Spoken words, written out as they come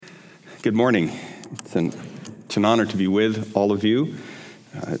Good morning. It's an honor to be with all of you.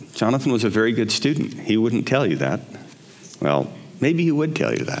 Jonathan was a very good student. He wouldn't tell you that. Well, maybe he would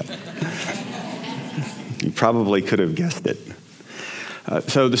tell you that. You probably could have guessed it.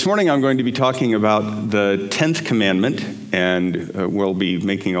 So this morning I'm going to be talking about the 10th commandment, and we'll be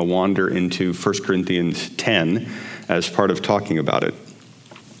making a wander into 1 Corinthians 10 as part of talking about it.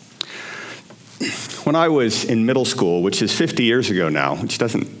 When I was in middle school, which is 50 years ago now, which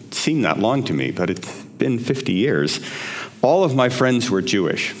doesn't seem that long to me, but it's been 50 years, all of my friends were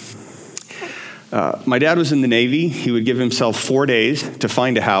Jewish. My dad was in the Navy. He would give himself 4 days to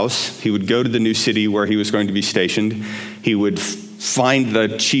find a house. He would go to the new city where he was going to be stationed. He would find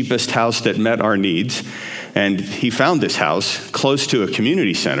the cheapest house that met our needs. And he found this house close to a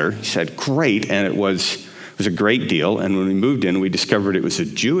community center. He said, great, and it was a great deal. And when we moved in, we discovered it was a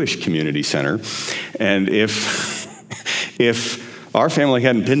Jewish community center. And if our family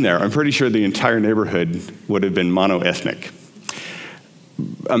hadn't been there, I'm pretty sure the entire neighborhood would have been mono-ethnic.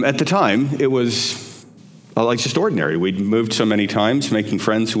 At the time, it was like just ordinary. We'd moved so many times, making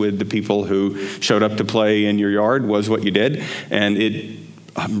friends with the people who showed up to play in your yard was what you did. And it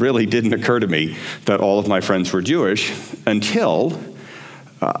really didn't occur to me that all of my friends were Jewish until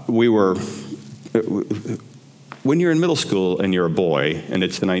when you're in middle school and you're a boy, and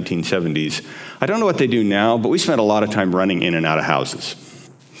it's the 1970s, I don't know what they do now, but we spent a lot of time running in and out of houses,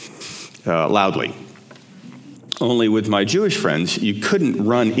 loudly. Only with my Jewish friends, you couldn't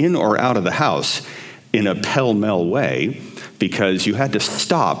run in or out of the house in a pell-mell way because you had to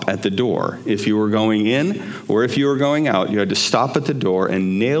stop at the door. If you were going in or if you were going out, you had to stop at the door,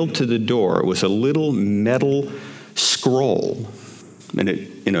 and nailed to the door was a little metal scroll. And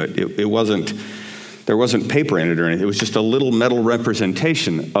it wasn't... There wasn't paper in it or anything. It was just a little metal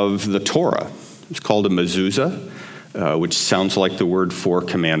representation of the Torah. It was called a mezuzah, which sounds like the word for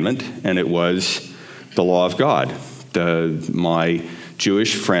commandment, and it was the law of God. My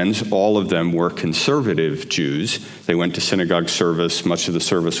Jewish friends, all of them were conservative Jews. They went to synagogue service. Much of the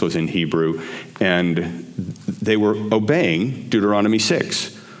service was in Hebrew, and they were obeying Deuteronomy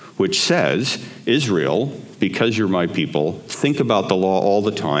 6, which says, Israel, because you're my people, think about the law all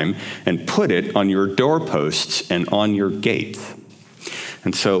the time and put it on your doorposts and on your gates.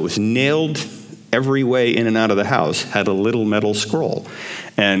 And so it was nailed every way in and out of the house, had a little metal scroll.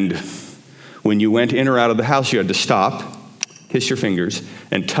 And when you went in or out of the house, you had to stop, kiss your fingers,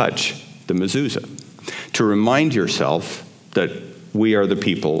 and touch the mezuzah to remind yourself that we are the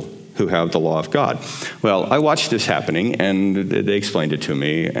people who have the law of God. Well, I watched this happening, and they explained it to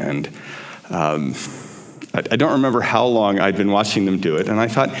me, and I don't remember how long I'd been watching them do it, and I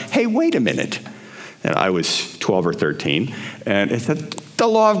thought, hey, wait a minute. And I was 12 or 13, and it said, the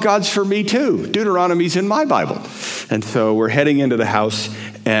law of God's for me too. Deuteronomy's in my Bible. And so we're heading into the house,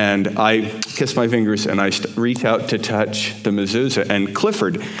 and I kiss my fingers, and I reach out to touch the mezuzah. And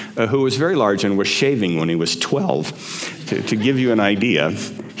Clifford, who was very large and was shaving when he was 12, to give you an idea,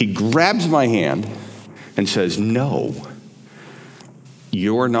 he grabs my hand and says, no,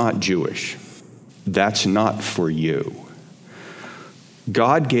 you're not Jewish. That's not for you.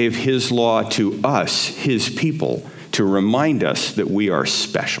 God gave his law to us, his people, to remind us that we are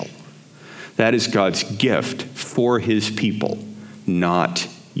special. That is God's gift for his people, not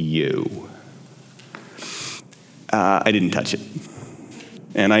you. I didn't touch it.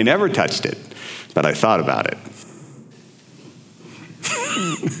 And I never touched it, but I thought about it.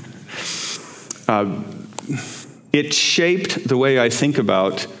 It shaped the way I think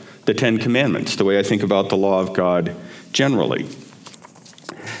about the 10 Commandments, the way I think about the law of God generally.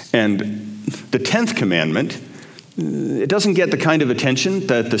 And the 10th commandment, it doesn't get the kind of attention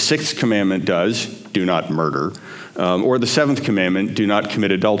that the 6th commandment does, do not murder, or the 7th commandment, do not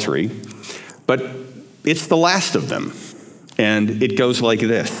commit adultery. But it's the last of them, and it goes like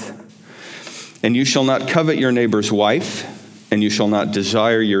this. And you shall not covet your neighbor's wife, and you shall not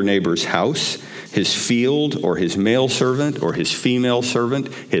desire your neighbor's house, his field, or his male servant, or his female servant,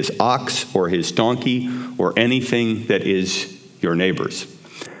 his ox, or his donkey, or anything that is your neighbor's.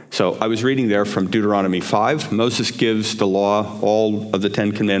 So I was reading there from Deuteronomy 5. Moses gives the law, all of the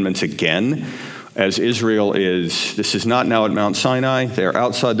 10 commandments again, as Israel this is not now at Mount Sinai. They're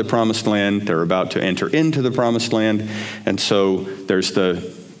outside the promised land. They're about to enter into the promised land. And so there's the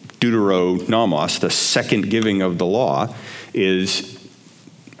Deuteronomos, the second giving of the law, is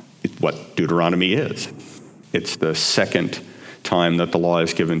what Deuteronomy is. It's the second time that the law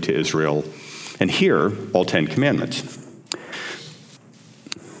is given to Israel. And here, all 10 commandments.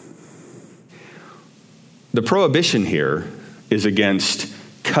 The prohibition here is against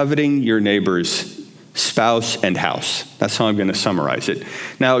coveting your neighbor's spouse, and house. That's how I'm going to summarize it.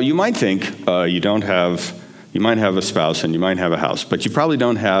 Now, you might think you might have a spouse and you might have a house, but you probably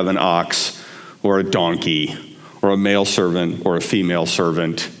don't have an ox or a donkey or a male servant or a female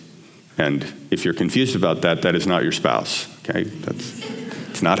servant. And if you're confused about that, that is not your spouse. Okay,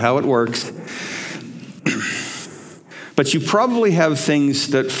 it's not how it works. But you probably have things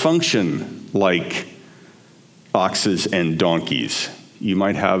that function like oxes and donkeys. You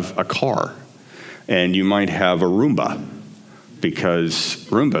might have a car, and you might have a Roomba, because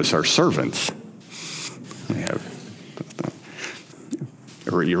Roombas are servants.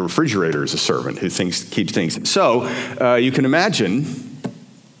 Or your refrigerator is a servant who keeps things. So you can imagine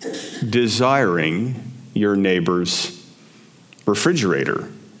desiring your neighbor's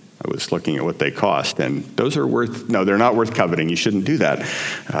refrigerator. I was looking at what they cost, and those are they're not worth coveting. You shouldn't do that,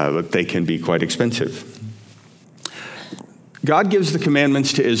 but they can be quite expensive. God gives the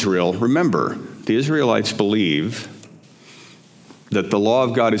commandments to Israel. Remember, the Israelites believe that the law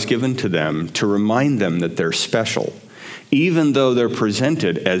of God is given to them to remind them that they're special. Even though they're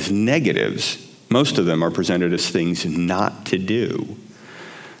presented as negatives, most of them are presented as things not to do.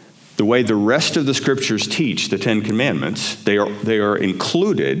 The way the rest of the scriptures teach the Ten Commandments, they are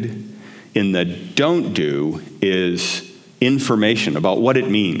included in the don't do is information about what it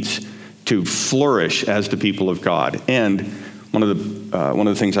means to flourish as the people of God. And one of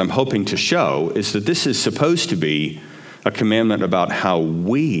the things I'm hoping to show is that this is supposed to be a commandment about how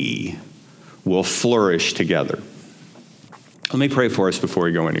we will flourish together. Let me pray for us before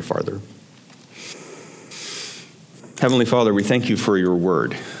we go any farther. Heavenly Father, we thank you for your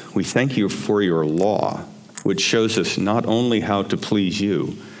word. We thank you for your law, which shows us not only how to please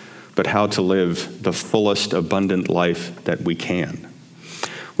you, but how to live the fullest, abundant life that we can.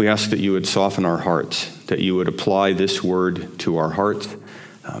 We ask that you would soften our hearts, that you would apply this word to our hearts,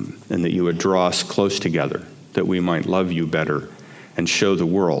 and that you would draw us close together, that we might love you better and show the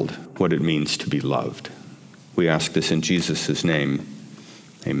world what it means to be loved. We ask this in Jesus' name.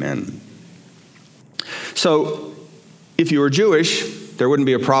 Amen. So, if you were Jewish, there wouldn't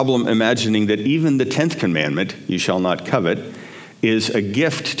be a problem imagining that even the 10th commandment, you shall not covet, is a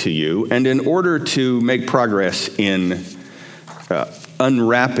gift to you. And in order to make progress in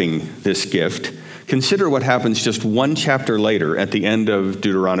unwrapping this gift, consider what happens just one chapter later at the end of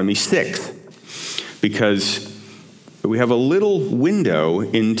Deuteronomy 6. Because we have a little window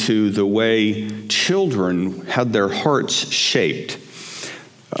into the way children had their hearts shaped.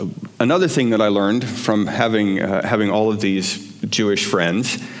 Another thing that I learned from having all of these Jewish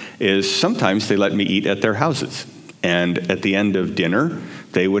friends is sometimes they let me eat at their houses. And at the end of dinner,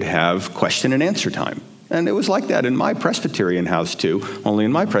 they would have question and answer time. And it was like that in my Presbyterian house too, only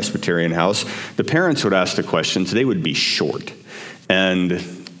in my Presbyterian house, the parents would ask the questions, they would be short. And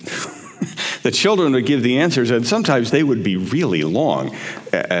the children would give the answers, and sometimes they would be really long.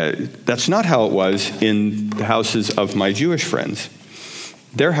 That's not how it was in the houses of my Jewish friends.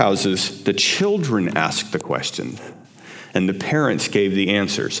 Their houses, the children asked the questions, and the parents gave the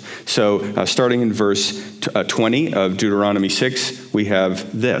answers. So starting in verse 20 of Deuteronomy 6, we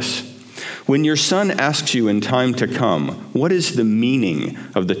have this. When your son asks you in time to come, what is the meaning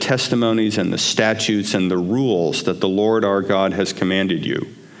of the testimonies and the statutes and the rules that the Lord our God has commanded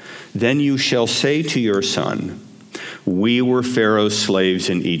you? Then you shall say to your son, we were Pharaoh's slaves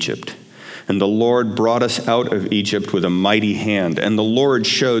in Egypt, and the Lord brought us out of Egypt with a mighty hand, and the Lord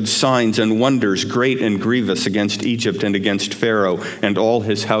showed signs and wonders great and grievous against Egypt and against Pharaoh and all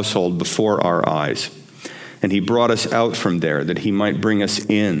his household before our eyes. And he brought us out from there that he might bring us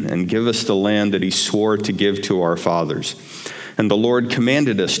in and give us the land that he swore to give to our fathers. And the Lord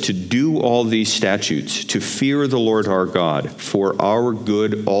commanded us to do all these statutes, to fear the Lord our God for our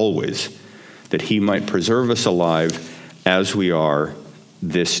good always, that he might preserve us alive as we are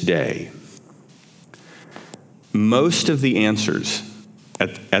this day. Most of the answers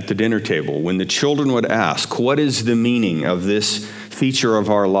at the dinner table, when the children would ask, what is the meaning of this feature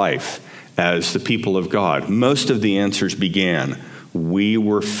of our life as the people of God? Most of the answers began, we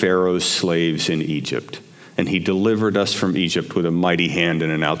were Pharaoh's slaves in Egypt, and he delivered us from Egypt with a mighty hand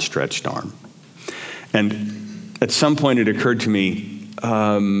and an outstretched arm. And at some point it occurred to me,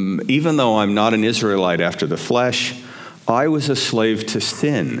 even though I'm not an Israelite after the flesh, I was a slave to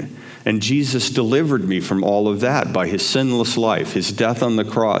sin. And Jesus delivered me from all of that by his sinless life, his death on the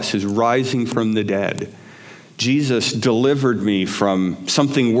cross, his rising from the dead. Jesus delivered me from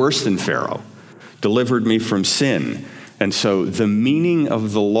something worse than Pharaoh, delivered me from sin. And so the meaning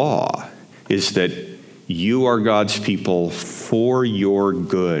of the law is that you are God's people for your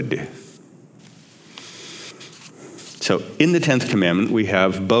good. So in the 10th commandment, we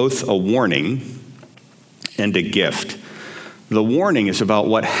have both a warning and a gift. The warning is about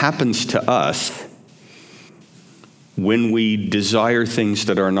what happens to us when we desire things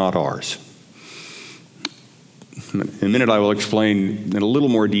that are not ours. In a minute, I will explain in a little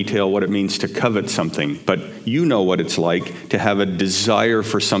more detail what it means to covet something, but you know what it's like to have a desire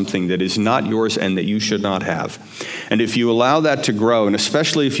for something that is not yours and that you should not have. And if you allow that to grow, and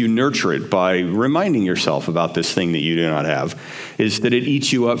especially if you nurture it by reminding yourself about this thing that you do not have, is that it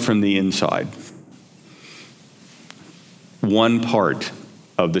eats you up from the inside. One part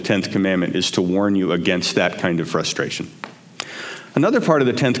of the 10th commandment is to warn you against that kind of frustration. Another part of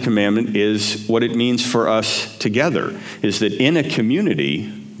the 10th commandment is what it means for us together, is that in a community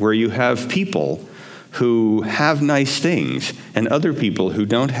where you have people who have nice things and other people who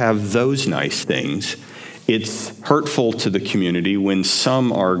don't have those nice things, it's hurtful to the community when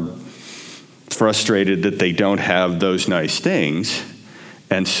some are frustrated that they don't have those nice things.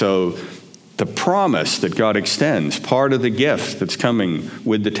 And so the promise that God extends, part of the gift that's coming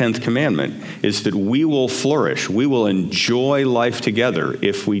with the 10th commandment, is that we will flourish, we will enjoy life together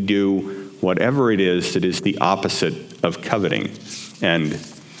if we do whatever it is that is the opposite of coveting. And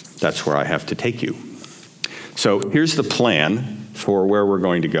that's where I have to take you. So here's the plan for where we're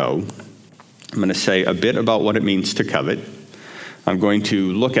going to go. I'm going to say a bit about what it means to covet. I'm going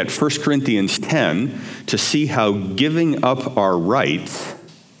to look at 1 Corinthians 10 to see how giving up our rights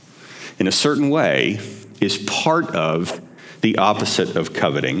in a certain way is part of the opposite of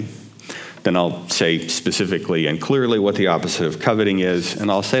coveting. Then I'll say specifically and clearly what the opposite of coveting is,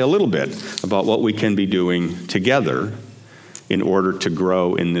 and I'll say a little bit about what we can be doing together in order to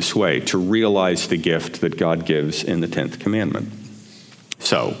grow in this way, to realize the gift that God gives in the 10th commandment.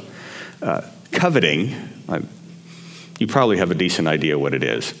 So, coveting, you probably have a decent idea what it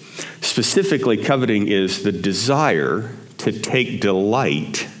is. Specifically, coveting is the desire to take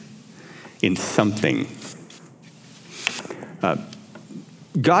delight in something.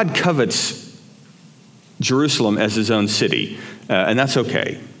 God covets Jerusalem as his own city, and that's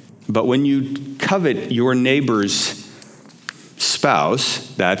okay. But when you covet your neighbor's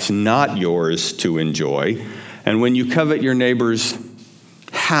spouse, that's not yours to enjoy. And when you covet your neighbor's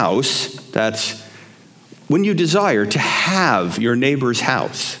house, that's when you desire to have your neighbor's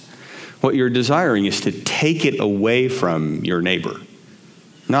house. What you're desiring is to take it away from your neighbor.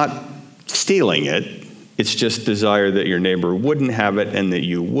 Not stealing it, it's just desire that your neighbor wouldn't have it and that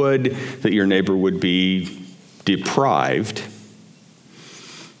you would, that your neighbor would be deprived.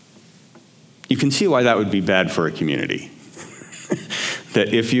 You can see why that would be bad for a community.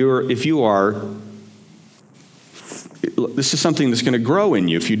 That if you are, this is something that's going to grow in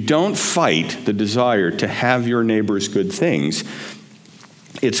you. If you don't fight the desire to have your neighbor's good things,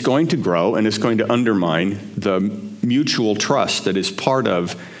 it's going to grow and it's going to undermine the mutual trust that is part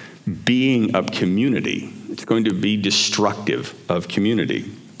of being a community. It's going to be destructive of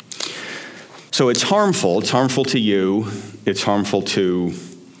community. So it's harmful. It's harmful to you. It's harmful to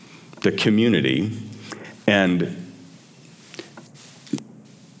the community. And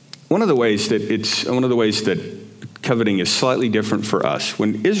one of the ways that coveting is slightly different for us.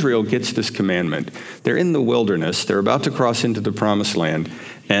 When Israel gets this commandment, they're in the wilderness. They're about to cross into the promised land.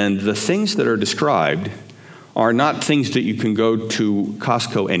 And the things that are described are not things that you can go to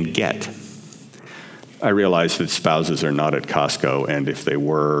Costco and get. I realize that spouses are not at Costco, and if they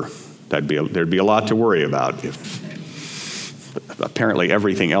were, there'd be a lot to worry about. If apparently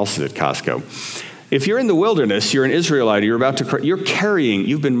everything else is at Costco. If you're in the wilderness, you're an Israelite,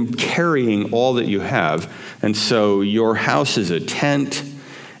 you've been carrying all that you have, and so your house is a tent,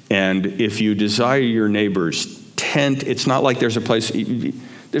 and if you desire your neighbor's tent, it's not like there's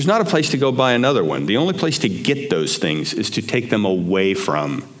not a place to go buy another one. The only place to get those things is to take them away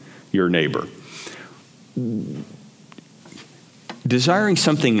from your neighbor. Desiring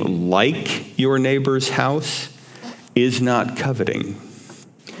something like your neighbor's house is not coveting.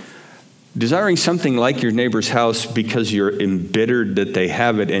 Desiring something like your neighbor's house because you're embittered that they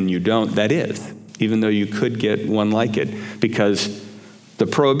have it and you don't, that is, even though you could get one like it, because the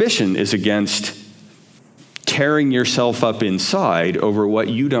prohibition is against tearing yourself up inside over what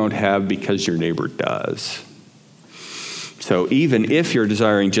you don't have because your neighbor does. So even if you're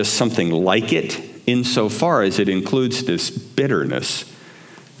desiring just something like it, insofar as it includes this bitterness,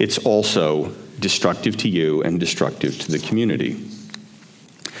 it's also destructive to you and destructive to the community.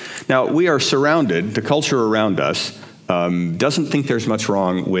 Now, we are surrounded, the culture around us doesn't think there's much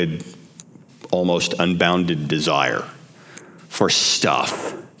wrong with almost unbounded desire for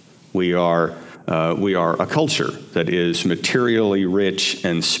stuff. We are a culture that is materially rich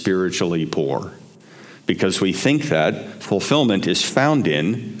and spiritually poor because we think that fulfillment is found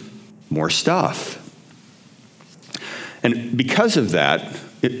in more stuff. And because of that,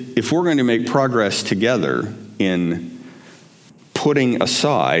 if we're going to make progress together in putting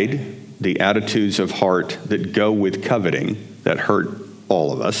aside the attitudes of heart that go with coveting, that hurt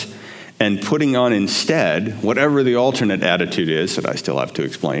all of us, and putting on instead whatever the alternate attitude is that I still have to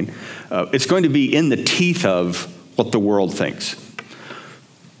explain, it's going to be in the teeth of what the world thinks.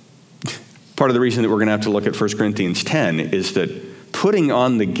 Part of the reason that we're going to have to look at 1 Corinthians 10 is that putting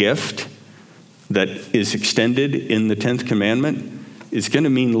on the gift that is extended in the 10th commandment is going to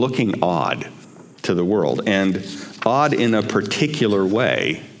mean looking odd to the world, and odd in a particular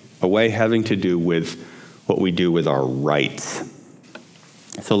way, a way having to do with what we do with our rights.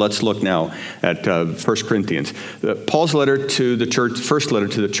 So let's look now at 1 Corinthians. Paul's letter to the church, first letter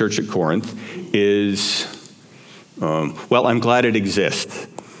to the church at Corinth is, I'm glad it exists,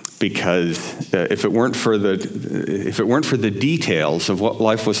 because if it weren't for the details of what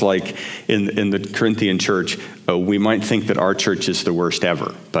life was like in the Corinthian church, we might think that our church is the worst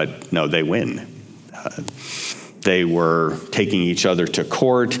ever. But no, they win. They were taking each other to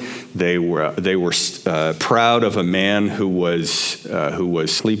court. They were proud of a man who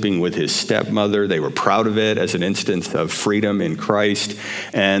was sleeping with his stepmother. They were proud of it as an instance of freedom in Christ,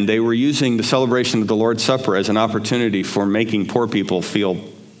 and they were using the celebration of the Lord's Supper as an opportunity for making poor people feel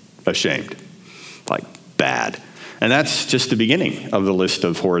ashamed, like bad. And that's just the beginning of the list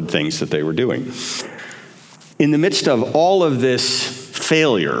of horrid things that they were doing. In the midst of all of this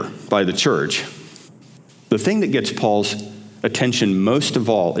failure by the church, the thing that gets Paul's attention most of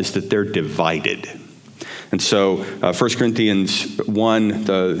all is that they're divided. And so 1 Corinthians 1,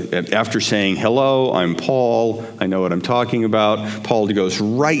 after saying, hello, I'm Paul, I know what I'm talking about, Paul goes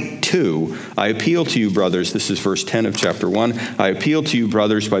right to, I appeal to you, brothers, this is verse 10 of chapter 1, I appeal to you,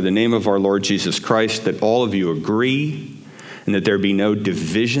 brothers, by the name of our Lord Jesus Christ, that all of you agree, and that there be no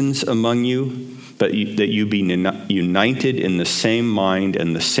divisions among you, but that you be united in the same mind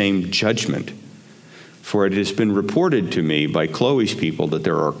and the same judgment. For it has been reported to me by Chloe's people that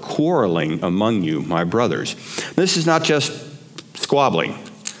there are quarreling among you, my brothers. This is not just squabbling.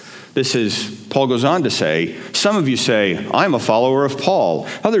 Paul goes on to say, some of you say, I'm a follower of Paul.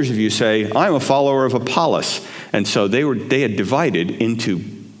 Others of you say, I'm a follower of Apollos. And so they had divided into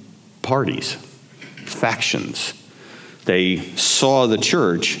parties, factions. They saw the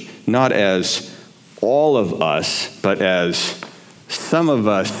church not as all of us, but as some of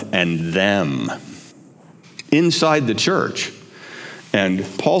us and them inside the church. And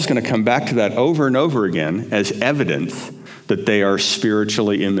Paul's going to come back to that over and over again as evidence that they are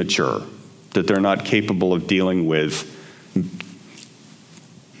spiritually immature, that they're not capable of dealing with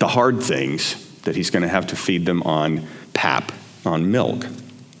the hard things, that he's going to have to feed them on pap, on milk.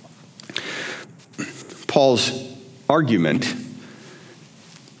 Paul's argument,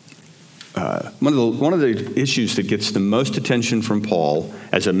 one of the issues that gets the most attention from Paul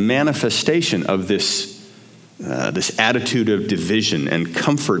as a manifestation of this attitude of division and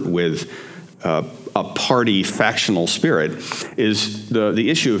comfort with a party factional spirit is the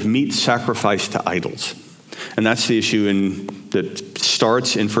issue of meat sacrificed to idols. And that's the issue that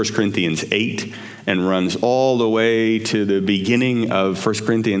starts in 1 Corinthians 8 and runs all the way to the beginning of 1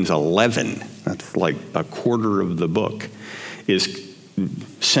 Corinthians 11. That's like a quarter of the book is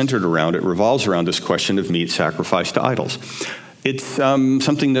centered around, it revolves around this question of meat sacrificed to idols. It's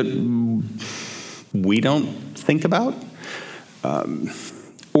something that we don't think about.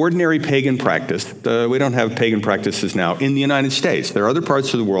 Ordinary pagan practice, we don't have pagan practices now in the United States. There are other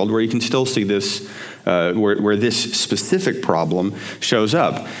parts of the world where you can still see this, where this specific problem shows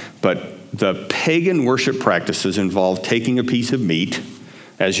up. But the pagan worship practices involve taking a piece of meat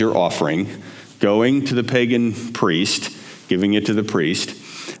as your offering, going to the pagan priest, giving it to the priest.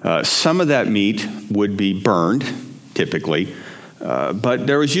 Some of that meat would be burned, typically, but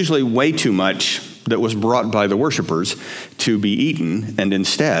there was usually way too much that was brought by the worshipers to be eaten, and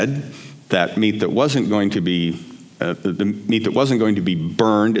instead, that meat that wasn't going to be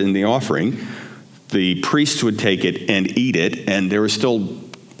burned in the offering, the priests would take it and eat it, and there was still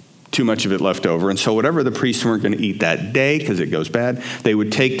too much of it left over. And so whatever the priests weren't going to eat that day, because it goes bad, they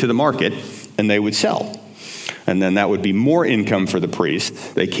would take to the market and they would sell. And then that would be more income for the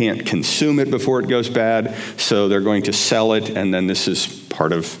priest. They can't consume it before it goes bad, so they're going to sell it, and then this is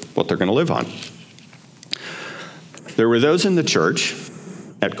part of what they're going to live on. There were those in the church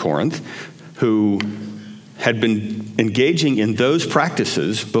at Corinth who had been engaging in those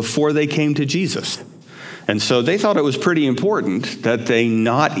practices before they came to Jesus. And so they thought it was pretty important that they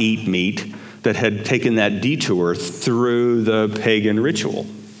not eat meat that had taken that detour through the pagan ritual.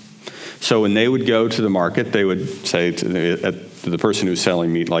 So when they would go to the market, they would say to the person who's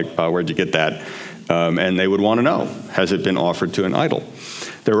selling meat, like, where'd you get that? And they would want to know, has it been offered to an idol?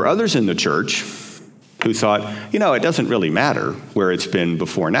 There were others in the church who thought, it doesn't really matter where it's been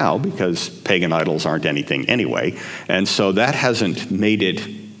before now because pagan idols aren't anything anyway. And so that hasn't made it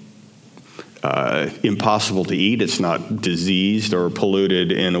impossible to eat. It's not diseased or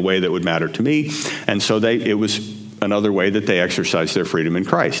polluted in a way that would matter to me. And so it was another way that they exercised their freedom in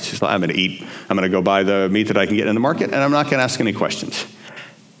Christ. So I'm going to go buy the meat that I can get in the market, and I'm not going to ask any questions.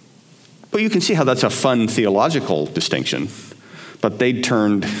 But you can see how that's a fun theological distinction. But they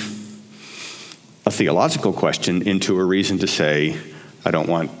turned a theological question into a reason to say, I don't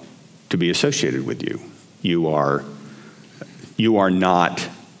want to be associated with you. You are not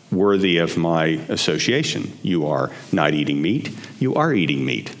worthy of my association. You are not eating meat. You are eating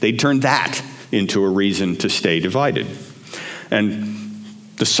meat. They turned that into a reason to stay divided. And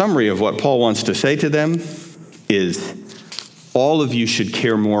the summary of what Paul wants to say to them is, all of you should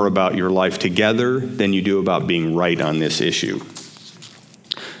care more about your life together than you do about being right on this issue.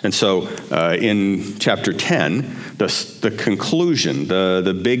 And so in chapter 10, the conclusion,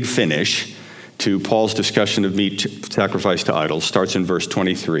 the big finish to Paul's discussion of meat sacrificed to idols starts in verse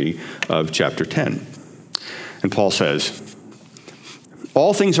 23 of chapter 10. And Paul says,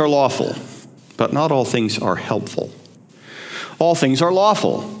 all things are lawful, but not all things are helpful. All things are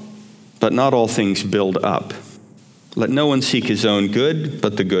lawful, but not all things build up. Let no one seek his own good,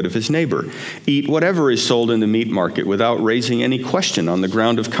 but the good of his neighbor. Eat whatever is sold in the meat market without raising any question on the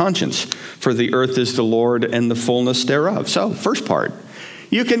ground of conscience, for the earth is the Lord and the fullness thereof. So, first part,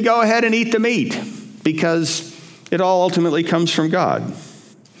 you can go ahead and eat the meat because it all ultimately comes from God.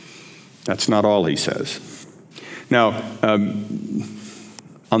 That's not all he says. Now,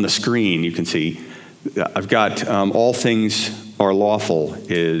 on the screen, you can see I've got all things are lawful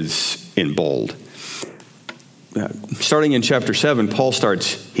is in bold. Starting in chapter 7, Paul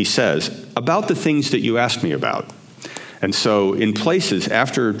he says, about the things that you asked me about. And so in places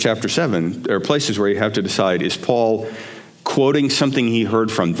after chapter 7, there are places where you have to decide, is Paul quoting something he heard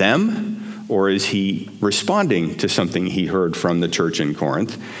from them, or is he responding to something he heard from the church in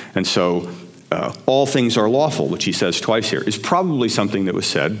Corinth? And so all things are lawful, which he says twice here, is probably something that was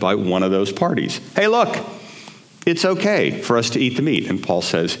said by one of those parties. Hey, look, it's okay for us to eat the meat. And Paul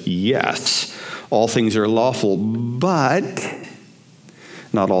says, yes, all things are lawful, but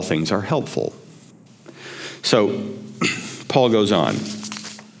not all things are helpful. So Paul goes on.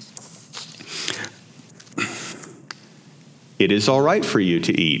 It is all right for you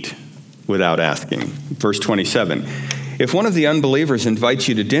to eat without asking. Verse 27. If one of the unbelievers invites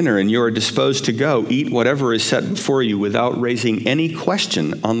you to dinner and you are disposed to go, eat whatever is set before you without raising any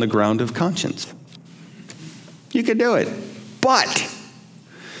question on the ground of conscience. You could do it. But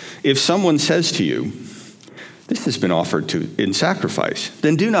if someone says to you, this has been offered in sacrifice,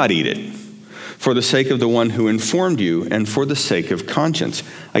 then do not eat it, for the sake of the one who informed you and for the sake of conscience.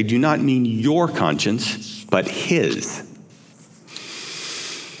 I do not mean your conscience, but his.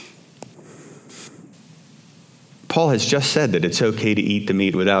 Paul has just said that it's okay to eat the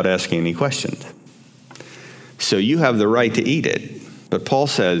meat without asking any questions. So you have the right to eat it. But Paul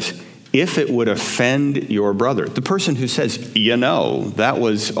says, if it would offend your brother, the person who says, that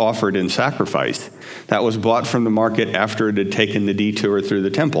was offered in sacrifice, that was bought from the market after it had taken the detour through the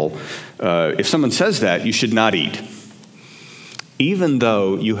temple, if someone says that, you should not eat. Even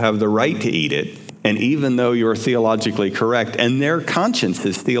though you have the right to eat it, and even though you're theologically correct, and their conscience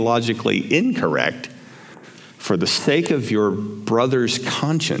is theologically incorrect, for the sake of your brother's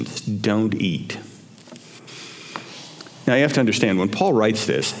conscience, don't eat. Now, you have to understand, when Paul writes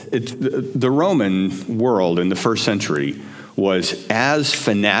this, the Roman world in the first century was as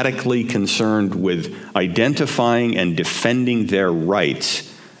fanatically concerned with identifying and defending their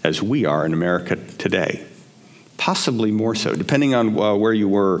rights as we are in America today. Possibly more so, depending on where you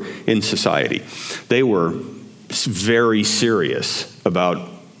were in society. They were very serious about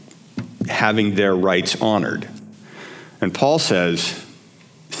having their rights honored. And Paul says,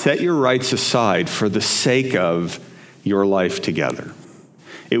 set your rights aside for the sake of your life together.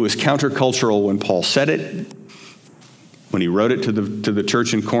 It was countercultural when Paul said it, when he wrote it to the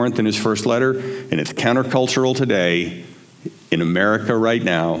church in Corinth in his first letter, and it's countercultural today in America right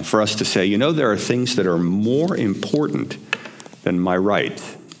now for us to say, there are things that are more important than my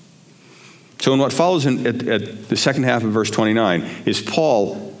rights. So in what follows at the second half of verse 29 is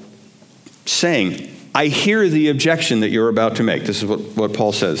Paul saying, I hear the objection that you're about to make. This is what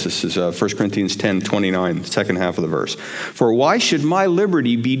Paul says. This is 1 Corinthians 10:29, second half of the verse. For why should my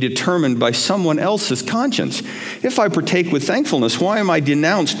liberty be determined by someone else's conscience? If I partake with thankfulness, why am I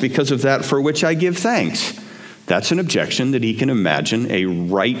denounced because of that for which I give thanks? That's an objection that he can imagine a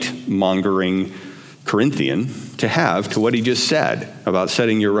right-mongering Corinthian to have to what he just said about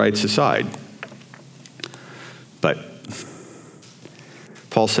setting your rights aside. But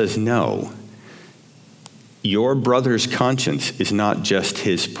Paul says, no, your brother's conscience is not just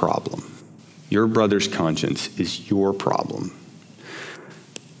his problem. Your brother's conscience is your problem.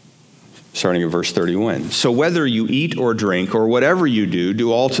 Starting at verse 31. So whether you eat or drink or whatever you do,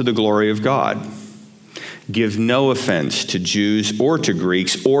 do all to the glory of God. Give no offense to Jews or to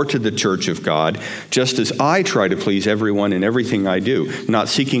Greeks or to the church of God, just as I try to please everyone in everything I do, not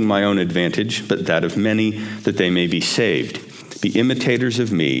seeking my own advantage, but that of many, that they may be saved. Be imitators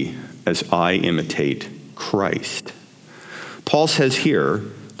of me as I imitate Christ. Paul says here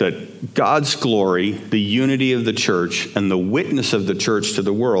that God's glory, the unity of the church, and the witness of the church to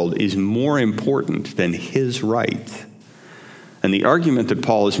the world is more important than his right. And the argument that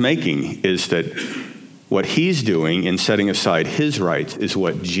Paul is making is that what he's doing in setting aside his rights is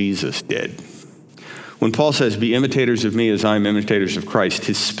what Jesus did. When Paul says, be imitators of me as I am imitators of Christ,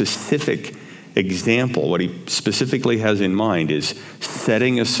 his specific example, what he specifically has in mind is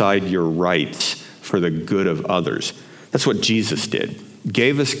setting aside your rights for the good of others. That's what Jesus did.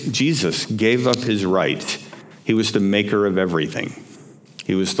 Jesus gave up his rights. He was the maker of everything.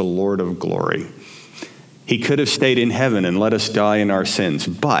 He was the Lord of glory. He could have stayed in heaven and let us die in our sins,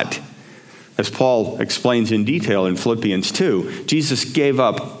 but as Paul explains in detail in Philippians 2, Jesus gave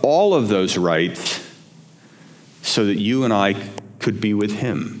up all of those rights so that you and I could be with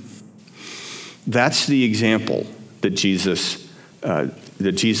him. That's the example that Jesus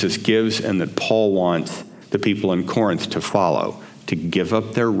gives and that Paul wants the people in Corinth to follow, to give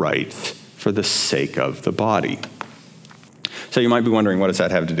up their rights for the sake of the body. So you might be wondering, what does that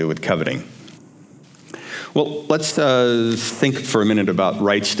have to do with coveting? Well, let's think for a minute about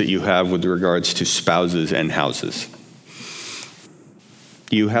rights that you have with regards to spouses and houses.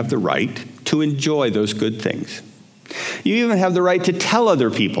 You have the right to enjoy those good things. You even have the right to tell other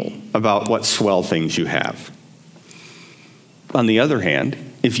people about what swell things you have. On the other hand,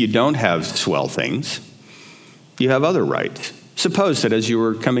 if you don't have swell things, you have other rights. Suppose that as you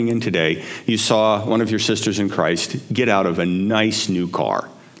were coming in today, you saw one of your sisters in Christ get out of a nice new car.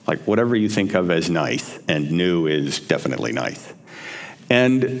 Like whatever you think of as nice, and new is definitely nice.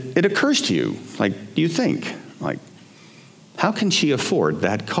 And it occurs to you, like you think, like, how can she afford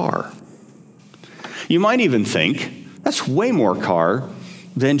that car? You might even think, that's way more car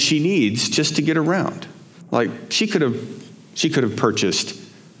than she needs just to get around. Like she could have purchased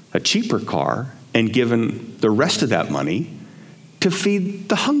a cheaper car and given the rest of that money to feed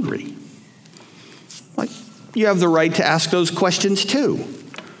the hungry. Like you have the right to ask those questions too.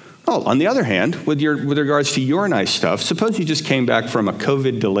 Oh, on the other hand, with regards to your nice stuff, suppose you just came back from a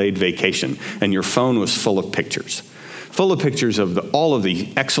COVID-delayed vacation and your phone was full of pictures of all of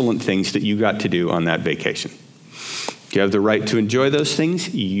the excellent things that you got to do on that vacation. Do you have the right to enjoy those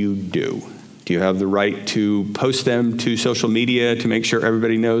things? You do. Do you have the right to post them to social media to make sure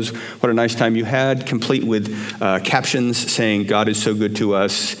everybody knows what a nice time you had, complete with captions saying, God is so good to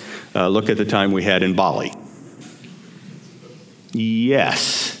us, look at the time we had in Bali?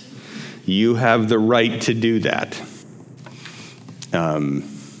 Yes. You have the right to do that. And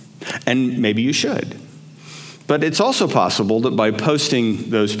maybe you should. But it's also possible that by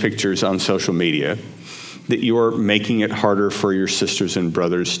posting those pictures on social media, that you're making it harder for your sisters and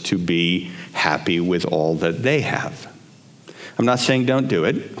brothers to be happy with all that they have. I'm not saying don't do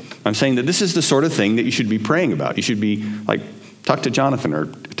it. I'm saying that this is the sort of thing that you should be praying about. You should be like, talk to Jonathan or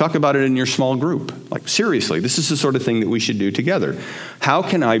talk about it in your small group. Like, seriously, this is the sort of thing that we should do together. How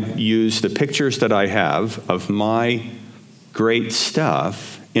can I use the pictures that I have of my great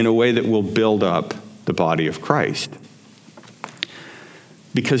stuff in a way that will build up the body of Christ?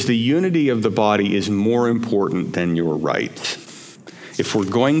 Because the unity of the body is more important than your rights. If we're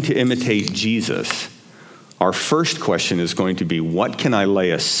going to imitate Jesus, our first question is going to be, what can I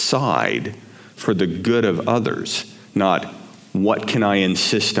lay aside for the good of others? Not, what can I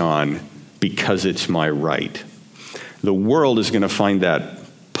insist on because it's my right? The world is going to find that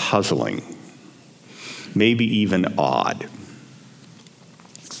puzzling, maybe even odd.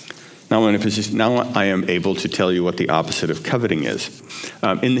 Now I am able to tell you what the opposite of coveting is.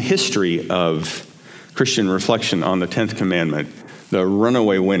 In the history of Christian reflection on the 10th commandment, the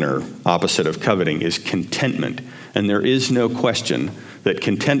runaway winner, opposite of coveting, is contentment. And there is no question that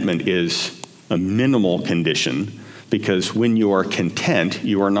contentment is a minimal condition, because when you are content,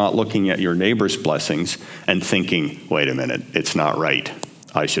 you are not looking at your neighbor's blessings and thinking, wait a minute, it's not right.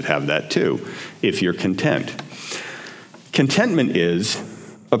 I should have that too, if you're content. Contentment is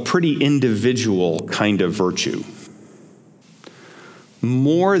a pretty individual kind of virtue.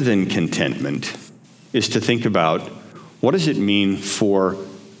 More than contentment is to think about, what does it mean for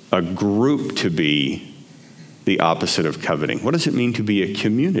a group to be the opposite of coveting? What does it mean to be a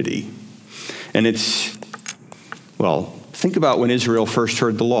community? And think about when Israel first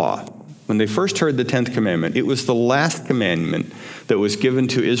heard the law. When they first heard the 10th commandment, it was the last commandment that was given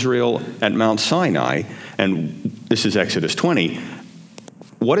to Israel at Mount Sinai, and this is Exodus 20.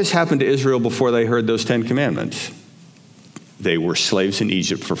 What has happened to Israel before they heard those 10 commandments? They were slaves in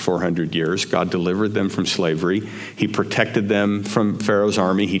Egypt for 400 years. God delivered them from slavery. He protected them from Pharaoh's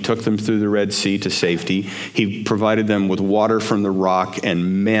army. He took them through the Red Sea to safety. He provided them with water from the rock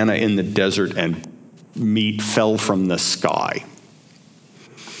and manna in the desert, and meat fell from the sky.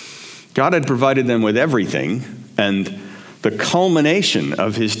 God had provided them with everything, and the culmination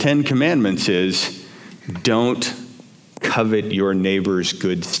of his 10 commandments is, don't covet your neighbor's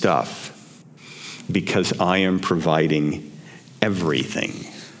good stuff, because I am providing everything.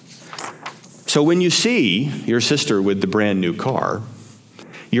 So when you see your sister with the brand new car,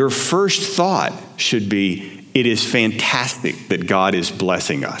 your first thought should be, it is fantastic that God is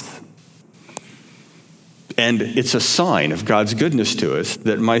blessing us. And it's a sign of God's goodness to us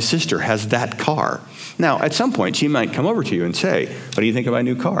that my sister has that car. Now, at some point, she might come over to you and say, what do you think of my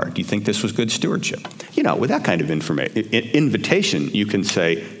new car? Do you think this was good stewardship? With that kind of invitation, you can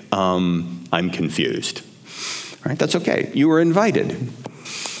say, I'm confused. Right? That's okay. You were invited.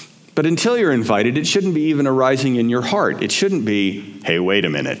 But until you're invited, it shouldn't be even arising in your heart. It shouldn't be, hey, wait a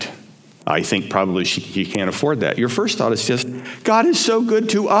minute. I think probably she can't afford that. Your first thought is just, God is so good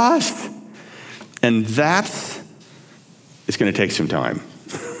to us. And it's going to take some time.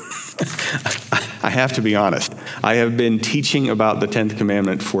 I have to be honest. I have been teaching about the 10th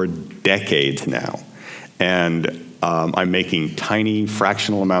commandment for decades now. And I'm making tiny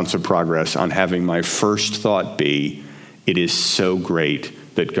fractional amounts of progress on having my first thought be, it is so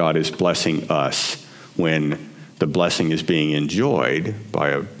great that God is blessing us when the blessing is being enjoyed by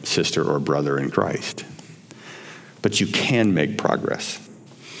a sister or brother in Christ. But you can make progress.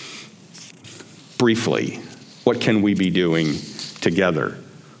 Briefly, what can we be doing together?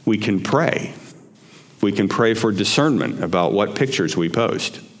 We can pray. We can pray for discernment about what pictures we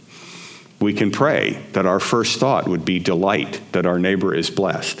post. We can pray that our first thought would be delight, that our neighbor is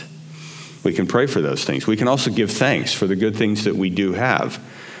blessed. We can pray for those things. We can also give thanks for the good things that we do have.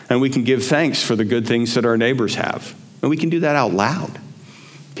 And we can give thanks for the good things that our neighbors have. And we can do that out loud.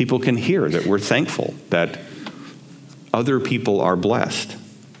 People can hear that we're thankful that other people are blessed.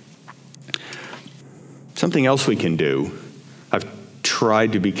 Something else we can do, I've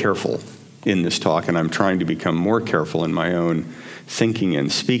tried to be careful in this talk, and I'm trying to become more careful in my own thinking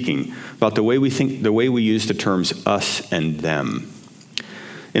and speaking about the way we think, the way we use the terms us and them.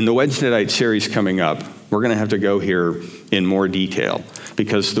 In the Wednesday night series coming up, we're going to have to go here in more detail,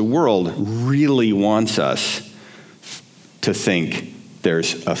 because the world really wants us to think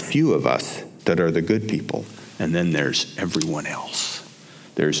there's a few of us that are the good people, and then there's everyone else.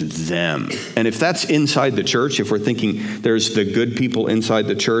 There's them. And if that's inside the church, if we're thinking there's the good people inside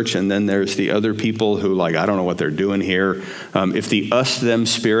the church and then there's the other people who I don't know what they're doing here. If the us-them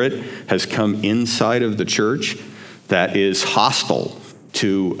spirit has come inside of the church that is hostile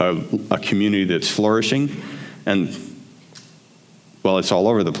to a community that's flourishing, and, it's all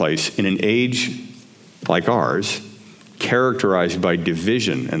over the place. In an age like ours, characterized by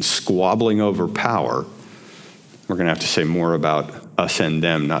division and squabbling over power, we're going to have to say more about us and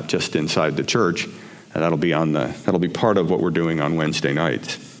them, not just inside the church. And that'll be part of what we're doing on Wednesday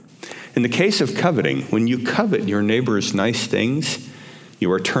nights. In the case of coveting, when you covet your neighbor's nice things,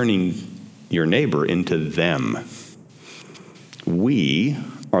 you are turning your neighbor into them. We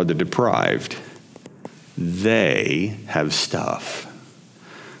are the deprived. They have stuff.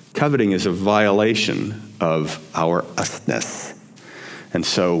 Coveting is a violation of our usness. And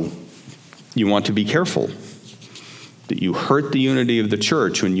so you want to be careful that you hurt the unity of the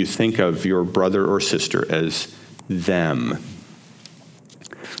church when you think of your brother or sister as them.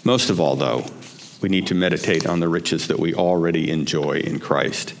 Most of all, though, we need to meditate on the riches that we already enjoy in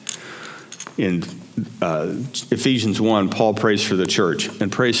Christ. In Ephesians 1, Paul prays for the church and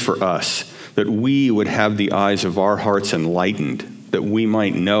prays for us that we would have the eyes of our hearts enlightened, that we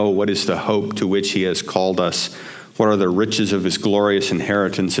might know what is the hope to which he has called us, what are the riches of his glorious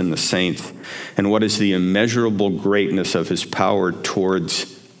inheritance in the saints, and what is the immeasurable greatness of his power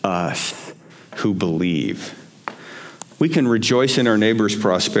towards us who believe. We can rejoice in our neighbor's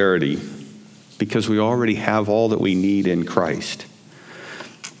prosperity because we already have all that we need in Christ.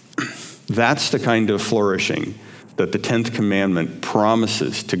 That's the kind of flourishing that the 10th commandment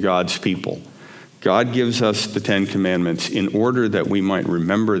promises to God's people. God gives us the 10 commandments in order that we might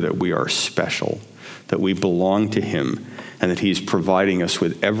remember that we are special, that we belong to him, and that he's providing us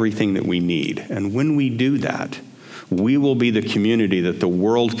with everything that we need. And when we do that, we will be the community that the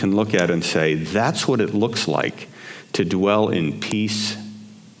world can look at and say, that's what it looks like to dwell in peace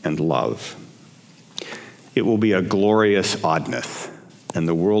and love. It will be a glorious oddness, and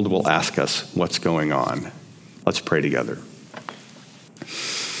the world will ask us what's going on. Let's pray together.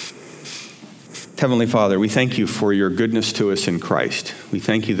 Heavenly Father, we thank you for your goodness to us in Christ. We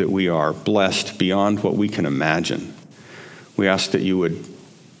thank you that we are blessed beyond what we can imagine. We ask that you would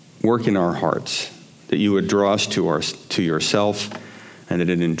work in our hearts, that you would draw us to yourself, and that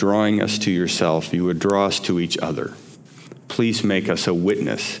in drawing us to yourself, you would draw us to each other. Please make us a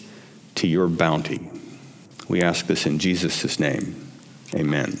witness to your bounty. We ask this in Jesus' name.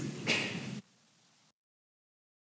 Amen.